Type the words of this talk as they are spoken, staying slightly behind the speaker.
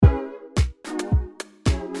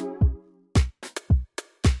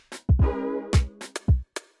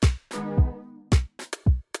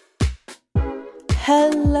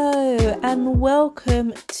Hello and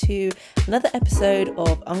welcome to another episode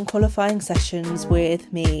of Unqualifying Sessions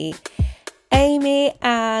with me, Amy,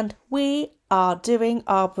 and we are doing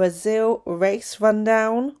our Brazil race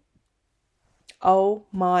rundown. Oh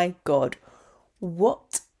my god,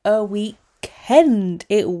 what a weekend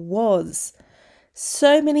it was.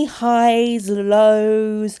 So many highs,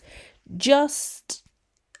 lows, just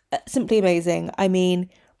simply amazing. I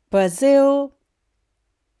mean, Brazil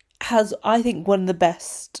has, I think, one of the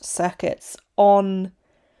best circuits on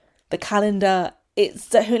the calendar. It's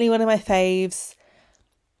definitely one of my faves.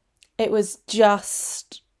 It was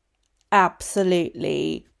just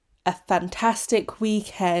absolutely a fantastic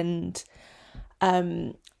weekend.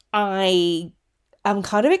 I am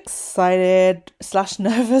kind of excited /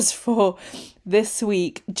 nervous for this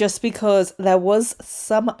week just because there was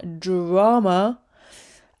some drama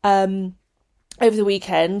over the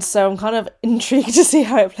weekend, so I'm kind of intrigued to see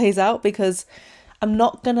how it plays out, because I'm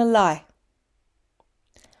not gonna lie,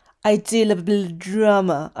 I do love a bit of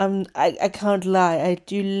drama. I can't lie, I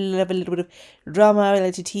do love a little bit of drama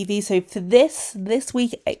related to TV. So for this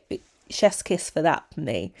week, chef's kiss for that for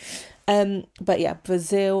me. But yeah,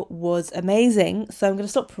 Brazil was amazing. So I'm gonna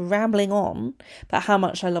stop rambling on about how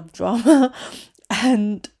much I love drama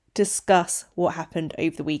and discuss what happened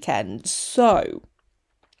over the weekend. So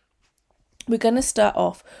we're going to start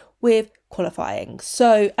off with qualifying.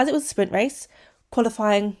 So as it was a sprint race,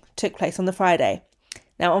 qualifying took place on the Friday.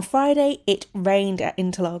 Now on Friday, it rained at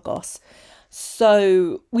Interlagos.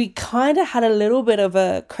 So we kind of had a little bit of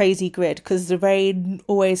a crazy grid, because the rain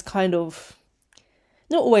always kind of,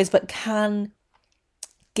 not always, but can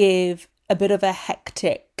give a bit of a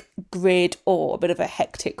hectic grid or a bit of a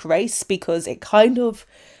hectic race, because it kind of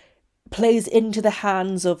plays into the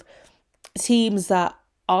hands of teams that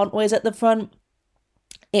aren't always at the front.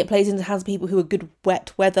 It plays into the hands of people who are good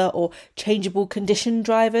wet weather or changeable condition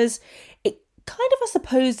drivers. It kind of, I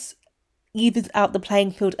suppose, evens out the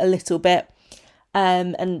playing field a little bit,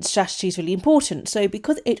 and strategy is really important. So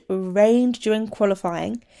because it rained during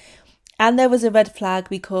qualifying and there was a red flag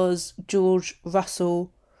because George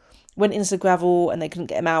Russell went into the gravel and they couldn't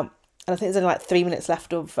get him out, and I think there's only like 3 minutes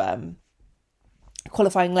left of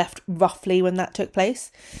qualifying left roughly when that took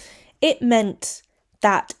place, it meant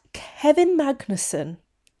that Kevin Magnussen,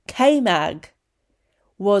 K-Mag,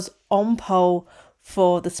 was on pole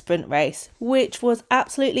for the sprint race, which was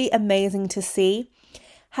absolutely amazing to see.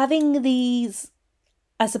 Having these,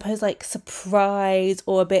 I suppose, like surprise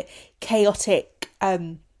or a bit chaotic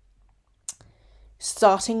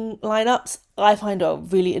starting lineups, I find are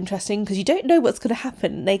really interesting, because you don't know what's going to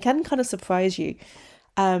happen. They can kind of surprise you.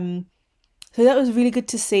 So that was really good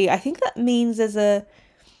to see. I think that means there's the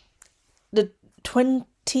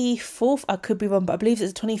 24th, I could be wrong, but I believe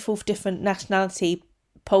it's a 24th different nationality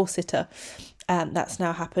pole sitter that's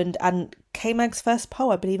now happened, and K-Mag's first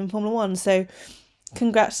pole, I believe, in Formula 1. So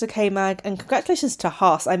congrats to K-Mag, and congratulations to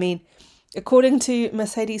Haas. I mean, according to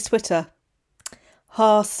Mercedes Twitter,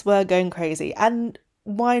 Haas were going crazy, and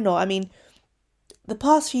why not? I mean, the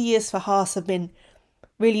past few years for Haas have been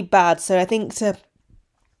really bad, so I think to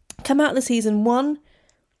come out of the season one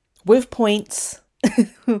with points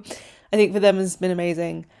I think for them has been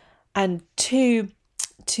amazing. And two,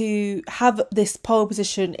 to have this pole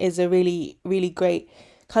position is a really, really great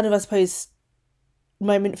kind of, I suppose,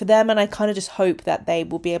 moment for them. And I kind of just hope that they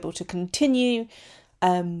will be able to continue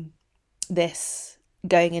this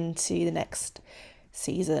going into the next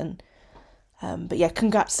season. But yeah,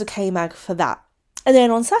 congrats to K-Mag for that. And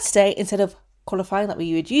then on Saturday, instead of qualifying that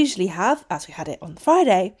we would usually have, as we had it on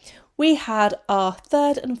Friday, we had our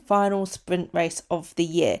third and final sprint race of the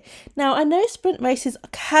year. Now, I know sprint races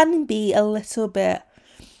can be a little bit,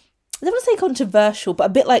 I don't want to say controversial, but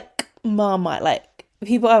a bit like Marmite. Like,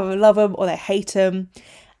 people either love them or they hate them.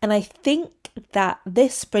 And I think that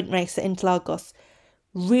this sprint race at Interlagos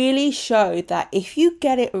really showed that if you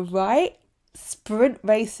get it right, sprint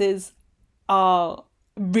races are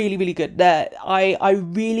really, really good. I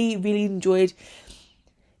really, really enjoyed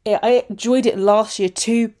it. I enjoyed it last year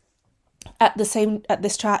too, at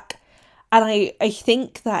this track, and I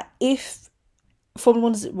think that if Formula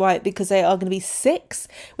 1 does it right, because they are going to be 6,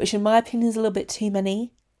 which in my opinion is a little bit too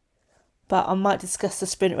many, but I might discuss the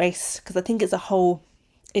sprint race because I think it's a whole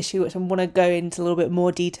issue which I want to go into a little bit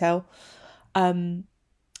more detail. I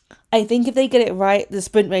think if they get it right, the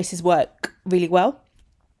sprint races work really well.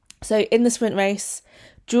 So in the sprint race,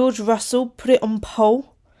 George Russell put it on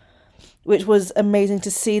pole, which was amazing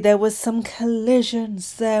to see. There was some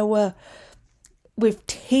collisions. There were with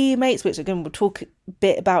teammates, which again we'll talk a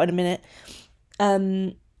bit about in a minute.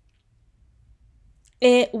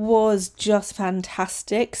 It was just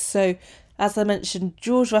fantastic. So as I mentioned,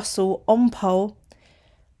 George Russell on pole,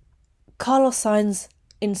 Carlos Sainz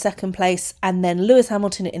in second place, and then Lewis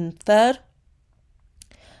Hamilton in third.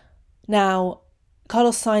 Now,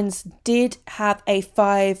 Carlos Sainz did have a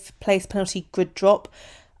 5-place penalty grid drop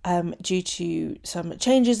due to some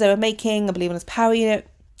changes they were making, I believe, on his power unit.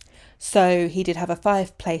 So he did have a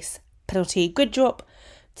 5-place penalty grid drop.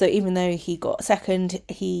 So even though he got second,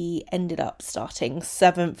 he ended up starting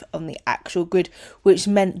 7th on the actual grid, which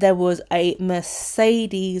meant there was a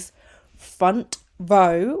Mercedes front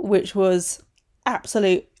row, which was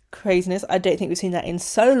absolute craziness. I don't think we've seen that in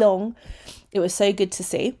so long. It was so good to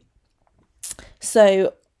see.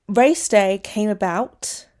 So race day came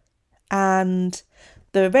about and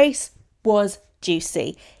the race was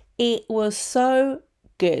juicy. It was so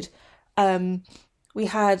good. We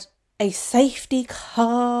had a safety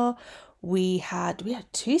car. We had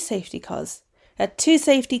 2 safety cars. We had 2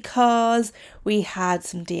 safety cars. We had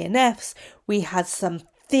some DNFs. We had some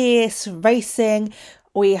fierce racing.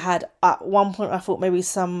 We had, at one point, I thought maybe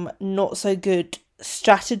some not so good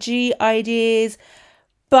strategy ideas.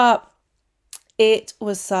 But it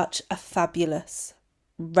was such a fabulous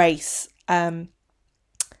race.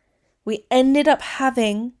 We ended up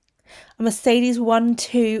having a Mercedes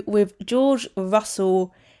 1-2 with George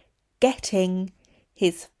Russell getting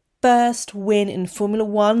his first win in Formula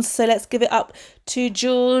One. So let's give it up to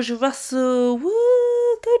George Russell.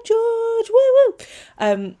 Woo, go George, woo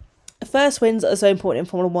woo. First wins are so important in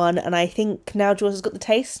Formula One, and I think now George has got the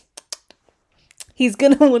taste. He's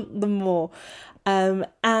gonna want them more.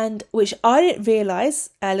 And which I didn't realise,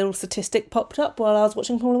 a little statistic popped up while I was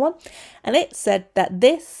watching Formula One, and it said that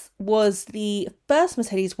this was the first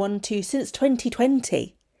Mercedes 1-2 since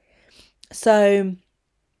 2020. So,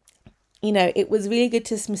 you know, it was really good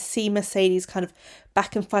to see Mercedes kind of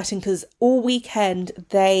back and fighting, because all weekend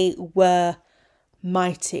they were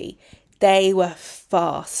mighty. They were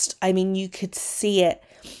fast. I mean, you could see it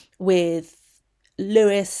with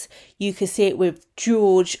Lewis, you could see it with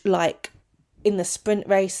George, like in the sprint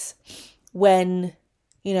race when,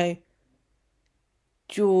 you know,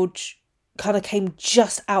 George kind of came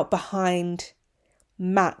just out behind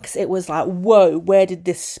Max. It was like, whoa, where did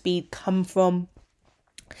this speed come from?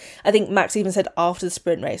 I think Max even said after the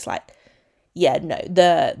sprint race, like, yeah, no,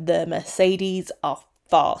 the Mercedes are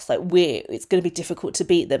fast. Like, it's going to be difficult to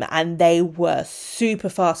beat them. And they were super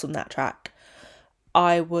fast on that track.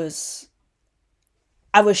 I was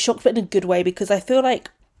shocked, but in a good way, because I feel like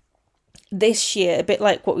this year, a bit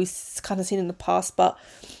like what we've kind of seen in the past, but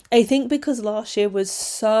I think because last year was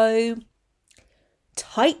so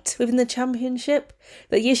tight within the championship,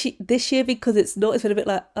 that this year, because it's not, it's been a bit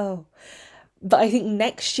like, oh. But I think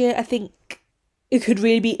next year, I think it could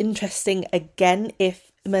really be interesting again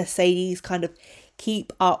if Mercedes kind of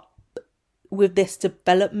keep up with this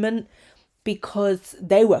development, because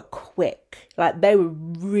they were quick. Like, they were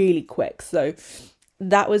really quick. So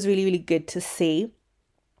that was really, really good to see.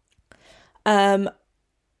 On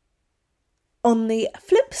the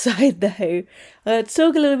flip side, though, let's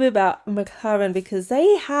talk a little bit about McLaren, because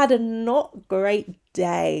they had a not great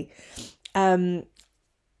day.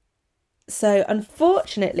 So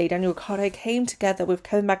unfortunately, Daniel Ricciardo came together with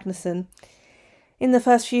Kevin Magnussen in the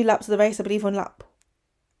first few laps of the race. I believe on lap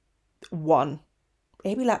 1,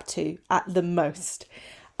 maybe lap 2 at the most.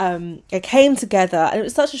 It came together, and it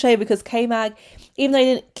was such a shame, because K-Mag, even though he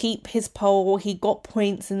didn't keep his pole, he got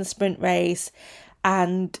points in the sprint race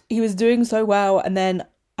and he was doing so well. And then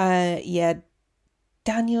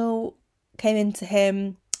Daniel came into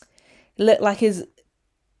him, looked like he's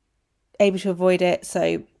able to avoid it,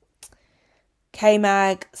 so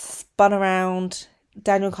K-Mag spun around,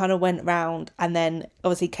 Daniel kind of went round, and then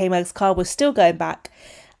obviously K-Mag's car was still going back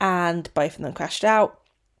and both of them crashed out.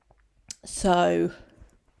 So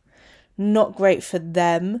not great for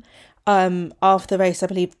them. After the race, I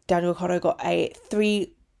believe Daniel Ricciardo got a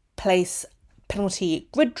 3-place penalty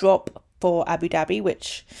grid drop for Abu Dhabi,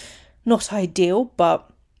 which not ideal, but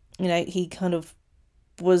you know, he kind of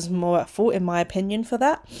was more at fault in my opinion for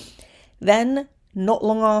that. Then not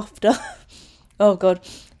long after oh god,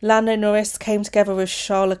 Lando Norris came together with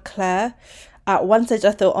Charles Leclerc. At one stage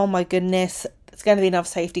I thought, oh my goodness, it's going to be another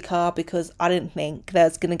safety car, because I didn't think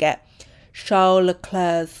there's going to get Charles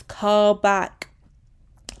Leclerc's car back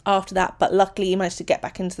after that, but luckily he managed to get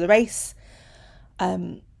back into the race.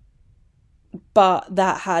 But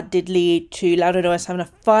that did lead to Lando Norris having a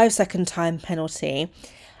 5-second time penalty,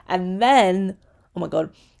 and then, oh my god,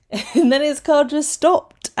 and then his car just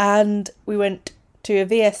stopped, and we went to a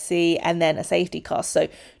VSC and then a safety car. So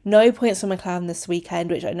no points for McLaren this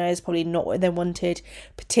weekend, which I know is probably not what they wanted,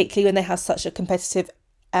 particularly when they have such a competitive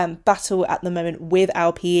battle at the moment with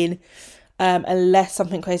Alpine. unless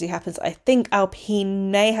something crazy happens. I think Alpine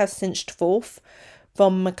may have cinched fourth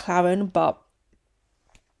from McLaren, but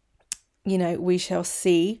we shall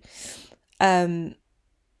see. But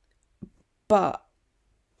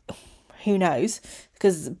who knows?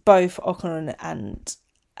 Because both Ocon and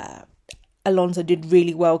Alonso did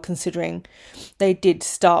really well, considering they did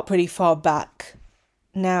start pretty far back.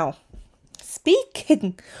 Now,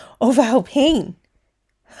 speaking of Alpine,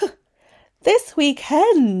 this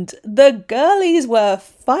weekend the girlies were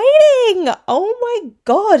fighting. Oh my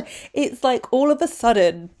god, it's like all of a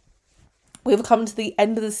sudden we've come to the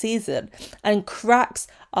end of the season and cracks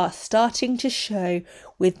are starting to show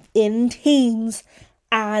within teams.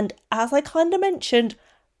 And as I kind of mentioned,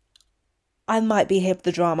 I might be here for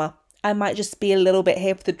the drama. I might just be a little bit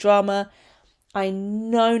here for the drama. I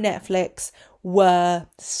know Netflix were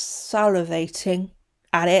salivating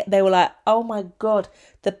at it. They were like, oh my god,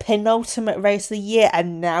 the penultimate race of the year,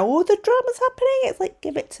 and now all the drama's happening. It's like,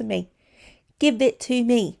 give it to me. Give it to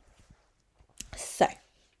me. So,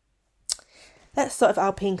 let's start with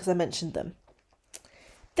Alpine because I mentioned them.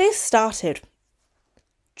 This started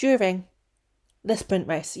during the sprint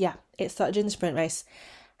race. Yeah, it started during the sprint race.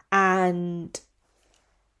 And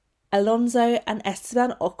Alonso and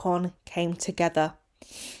Esteban Ocon came together.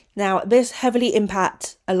 Now, this heavily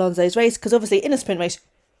impacts Alonso's race because obviously in a sprint race,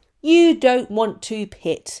 you don't want to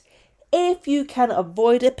pit. If you can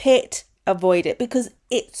avoid a pit, avoid it because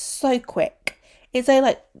it's so quick. It's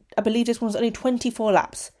only I believe this one's only 24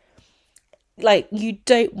 laps. You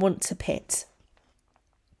don't want to pit.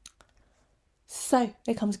 So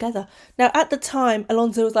they come together. Now, at the time,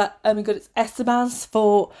 Alonso was like, oh my god, it's Esteban's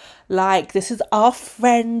fault. This is our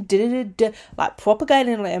friend. Proper going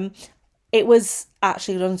in on him. It was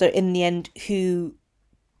actually Alonso in the end who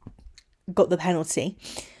got the penalty.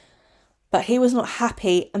 But he was not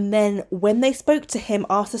happy. And then when they spoke to him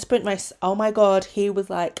after the sprint race, oh my god, he was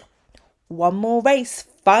like, one more race,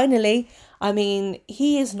 finally. I mean,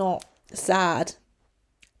 he is not sad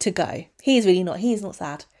to go. He is really not. He is not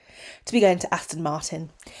sad to be going to Aston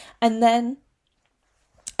Martin. And then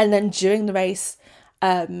during the race,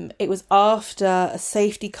 it was after a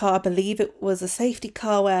safety car. I believe it was a safety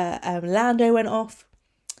car where Lando went off.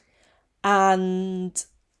 And,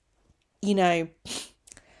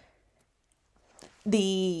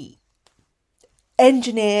 the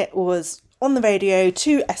engineer was on the radio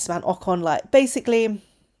to Esteban Ocon, basically,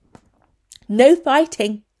 no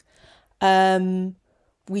fighting.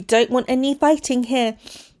 We don't want any fighting here.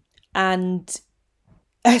 And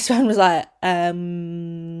Esteban was like,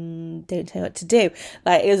 don't tell me what to do.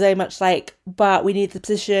 It was very much but we need the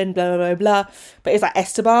position, blah, blah, blah, blah. But it's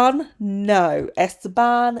Esteban, no.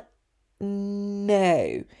 Esteban,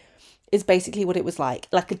 no. Is basically what it was like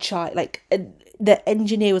a child, the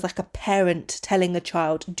engineer was like a parent telling a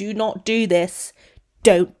child, do not do this,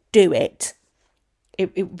 don't do it.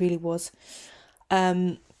 It really was.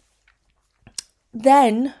 Then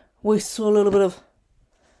we saw a little bit of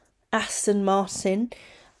Aston Martin.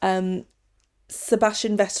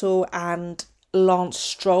 Sebastian Vettel and Lance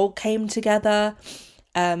Stroll came together.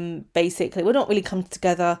 Basically, well, not really come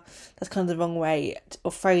together. That's kind of the wrong way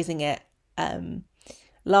of phrasing it.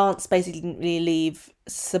 Lance basically didn't really leave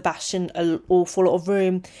Sebastian an awful lot of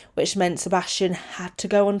room, which meant Sebastian had to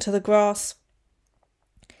go onto the grass.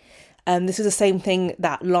 This was the same thing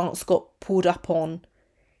that Lance got pulled up on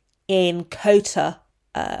in COTA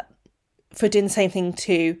for doing the same thing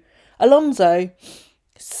to Alonso.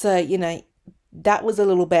 So, that was a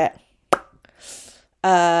little bit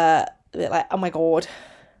oh my god.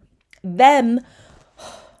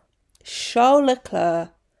 Charles Leclerc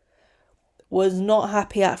was not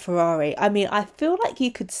happy at Ferrari. I mean, I feel like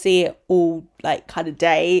you could see it all kind of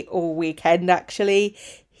day or weekend actually.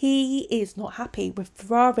 He is not happy with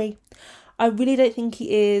Ferrari. I really don't think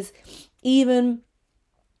he is. Even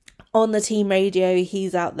on the team radio,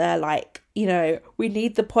 he's out there we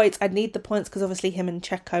need the points. I need the points because obviously him and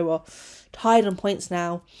Checo are tied on points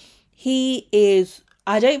now.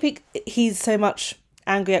 I don't think he's so much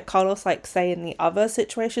angry at Carlos say in the other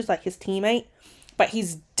situations, his teammate. But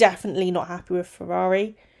he's definitely not happy with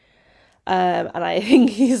Ferrari. And I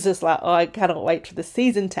think he's just I cannot wait for the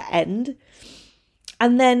season to end.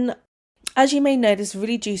 And then, as you may know, this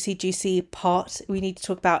really juicy part we need to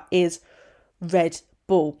talk about is Red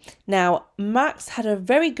Bull. Now, Max had a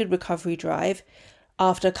very good recovery drive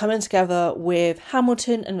after coming together with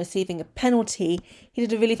Hamilton and receiving a penalty. He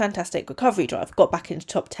did a really fantastic recovery drive, got back into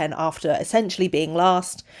top 10 after essentially being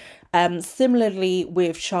last. Similarly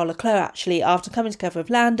with Charles Leclerc, actually, after coming together with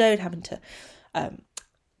Lando and having to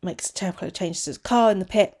make some temporary changes to his car in the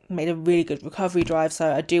pit, made a really good recovery drive.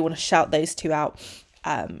 So I do want to shout those two out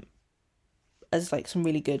as like some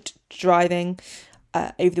really good driving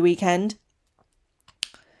over the weekend.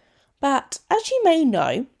 But as you may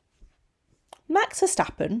know, Max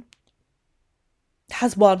Verstappen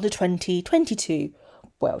has won the 2022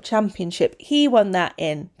 World Championship. He won that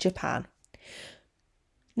in Japan.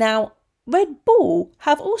 Now, Red Bull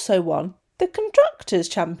have also won the Constructors'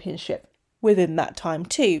 Championship within that time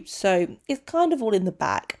too, so it's kind of all in the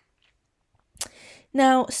bag.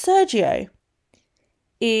 Now, Sergio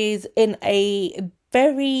is in a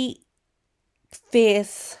very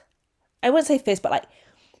fierce, I wouldn't say fierce, but like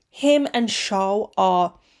him and Charles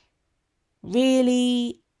are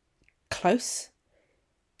really close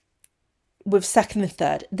with second and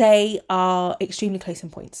third. They are extremely close in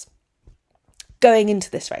points going into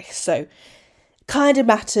this race. So kind of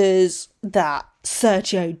matters that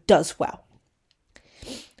Sergio does well.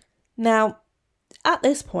 Now, at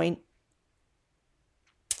this point,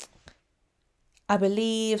 I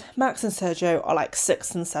believe Max and Sergio are like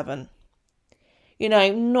 6 and 7. You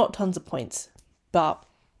know, not tons of points, but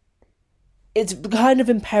it's kind of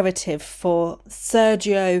imperative for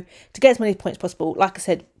Sergio to get as many points as possible, like I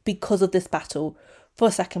said, because of this battle for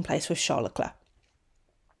second place with Charles Leclerc.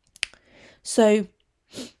 So,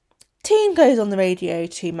 team goes on the radio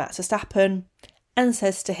to Max Verstappen and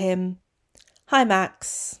says to him, "Hi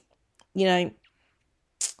Max, you know,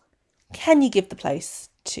 can you give the place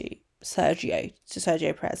to Sergio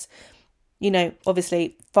Perez? You know,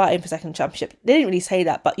 obviously fighting for second championship." They didn't really say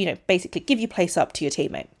that, but, you know, basically give your place up to your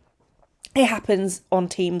teammate. It happens on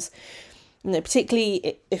teams, you know,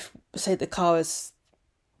 particularly if, say, the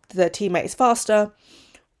teammate is faster,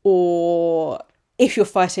 or if you're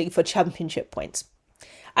fighting for championship points.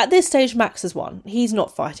 At this stage, Max has won. He's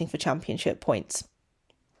not fighting for championship points.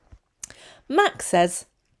 Max says,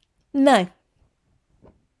 no.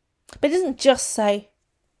 But he doesn't just say,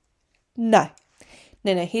 no.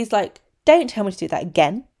 No, he's like, don't tell me to do that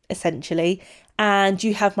again, essentially, and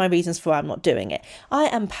you have my reasons for why I'm not doing it. I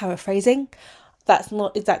am paraphrasing. That's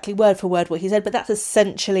not exactly word for word what he said, but that's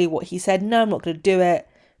essentially what he said. No, I'm not going to do it.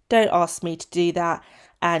 Don't ask me to do that.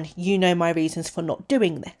 And you know my reasons for not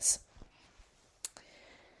doing this.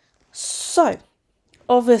 So,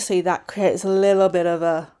 obviously that creates a little bit of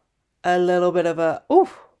a,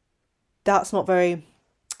 that's not very,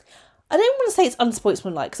 I don't want to say it's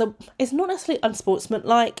unsportsmanlike, because it's not necessarily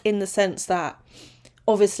unsportsmanlike in the sense that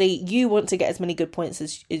obviously you want to get as many good points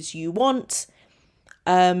as you want.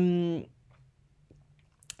 And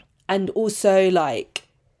also, like,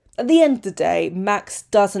 at the end of the day, Max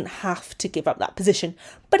doesn't have to give up that position.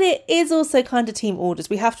 But it is also kind of team orders.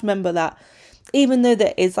 We have to remember that even though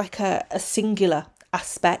there is like a singular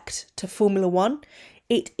aspect to Formula One,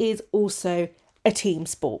 it is also a team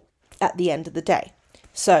sport at the end of the day.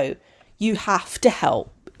 So you have to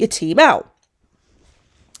help your team out.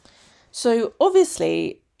 So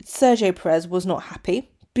obviously, Sergio Perez was not happy,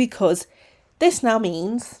 because this now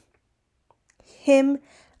means him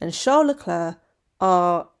and Charles Leclerc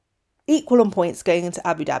are equal on points going into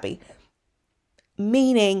Abu Dhabi.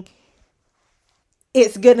 Meaning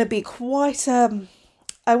it's going to be quite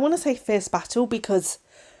I want to say fierce battle, because,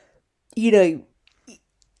 you know,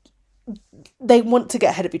 they want to get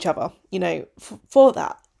ahead of each other, you know, for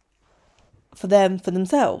that. For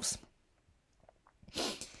themselves.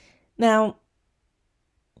 Now,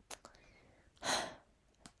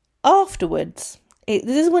 afterwards, this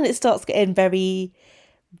is when it starts getting very,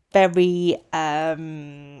 very, a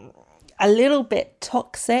little bit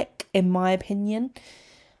toxic, in my opinion.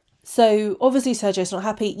 So, obviously, Sergio's not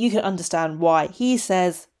happy. You can understand why. He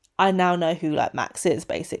says, I now know who, like, Max is,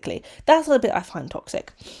 basically. That's a bit I find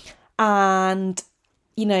toxic. And,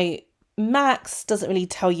 you know, Max doesn't really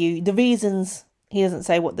tell you the reasons. He doesn't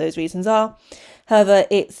say what those reasons are. However,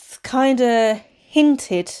 it's kind of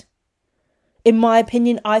hinted, in my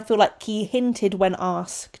opinion. I feel like he hinted when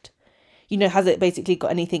asked, you know, has it basically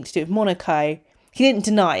got anything to do with Monaco? He didn't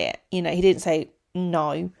deny it. You know, he didn't say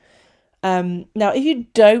no. Now, if you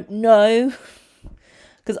don't know,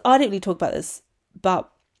 because I didn't really talk about this,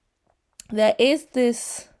 but there is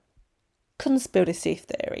this conspiracy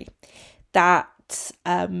theory that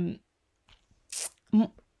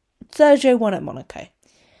Sergio won at Monaco.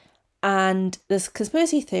 And this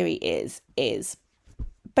conspiracy theory is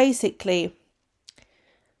basically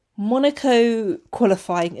Monaco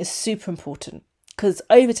qualifying is super important, because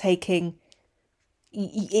overtaking,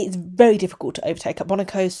 it's very difficult to overtake at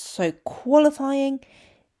Monaco. So qualifying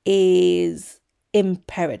is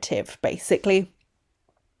imperative, basically.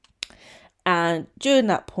 And during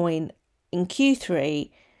that point in Q3,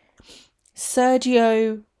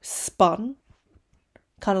 Sergio spun.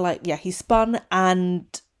 He spun,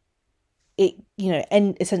 and it, you know,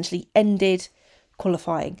 essentially ended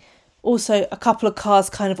qualifying. Also, a couple of cars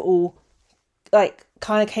kind of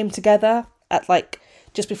came together at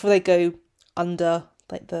just before they go under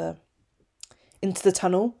into the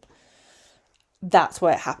tunnel. That's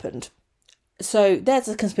where it happened. So there's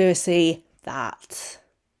a conspiracy that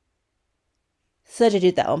Sergio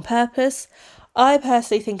did that on purpose. I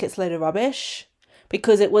personally think it's a load of rubbish,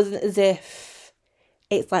 because it wasn't as if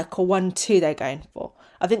it's like a 1-2 they're going for.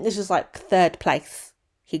 I think this was like third place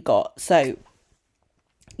he got. So,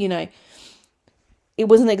 it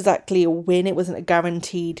wasn't exactly a win. It wasn't a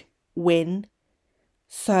guaranteed win.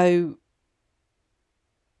 So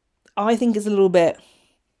I think it's a little bit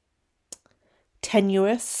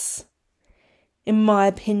tenuous, in my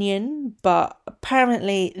opinion, but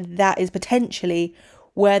apparently that is potentially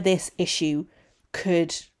where this issue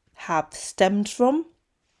could have stemmed from.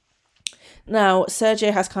 Now,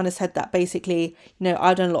 Sergio has kind of said that basically,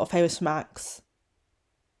 I've done a lot of favours for Max,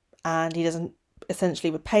 and he doesn't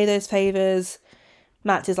essentially repay those favours.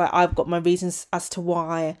 Max is like, I've got my reasons as to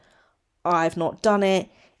why I've not done it.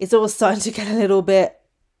 It's all starting to get a little bit,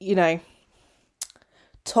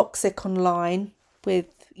 toxic online with,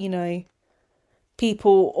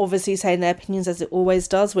 people obviously saying their opinions, as it always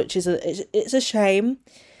does, which is it's a shame.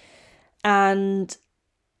 And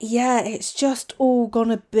yeah, it's just all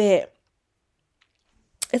gone a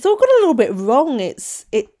little bit wrong.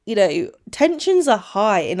 Tensions are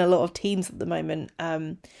high in a lot of teams at the moment,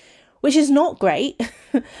 which is not great.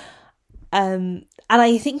 And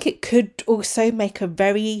I think it could also make a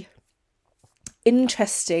very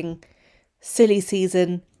interesting silly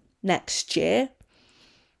season next year.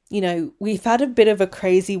 We've had a bit of a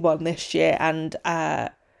crazy one this year, and I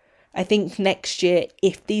think next year,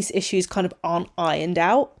 if these issues kind of aren't ironed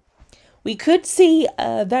out, we could see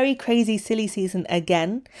a very crazy silly season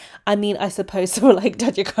again. I mean, I suppose someone like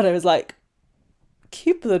Daniel Ricciardo is like,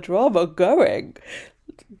 keep the drama going,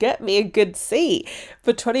 get me a good seat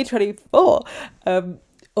for 2024,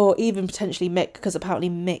 or even potentially Mick, because apparently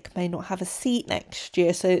Mick may not have a seat next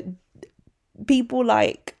year. So people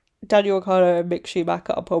like Daniel Ricciardo and Mick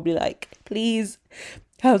Schumacher are probably like, please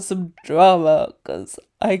have some drama, because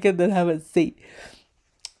I can then have a seat.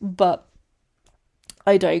 But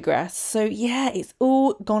I digress. So yeah, it's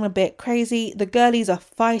all gone a bit crazy. The girlies are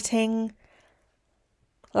fighting.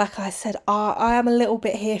 Like I said, I am a little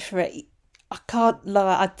bit here for it. I can't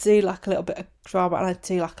lie, I do like a little bit of drama, and I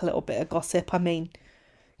do like a little bit of gossip. I mean,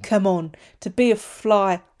 come on, to be a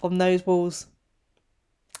fly on those walls,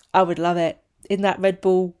 I would love it. In that Red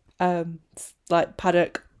Bull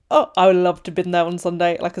paddock, I would love to have been there on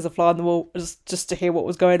Sunday, as a fly on the wall, just to hear what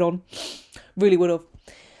was going on. Really would have.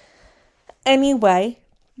 Anyway,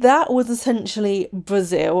 that was essentially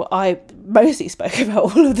Brazil. I mostly spoke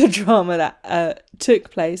about all of the drama that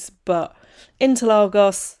took place, but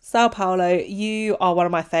Interlagos, Sao Paulo, you are one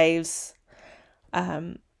of my faves.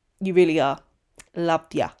 You really are. Love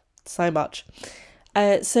ya so much.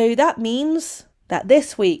 So that means that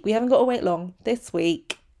this week, we haven't got to wait long. This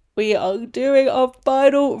week, we are doing our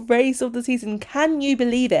final race of the season. Can you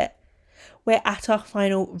believe it? We're at our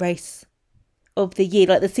final race of the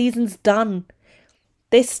year. The season's done.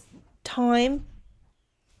 This time,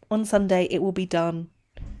 on Sunday, it will be done.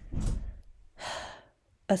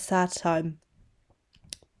 A sad time.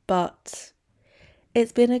 But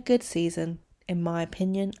it's been a good season, in my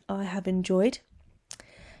opinion. I have enjoyed.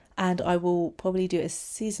 And I will probably do a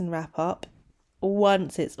season wrap up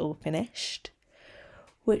once it's all finished,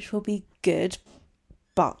 which will be good.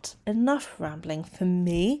 But enough rambling for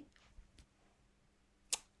me.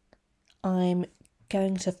 I'm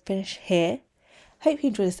going to finish here. Hope you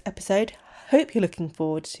enjoyed this episode. Hope you're looking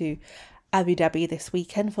forward to Abu Dhabi this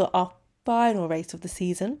weekend for our final race of the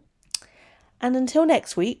season. And until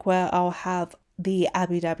next week, where I'll have the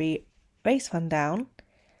Abu Dhabi race rundown,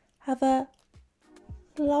 have a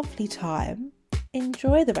lovely time.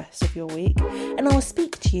 Enjoy the rest of your week, and I'll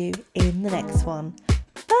speak to you in the next one.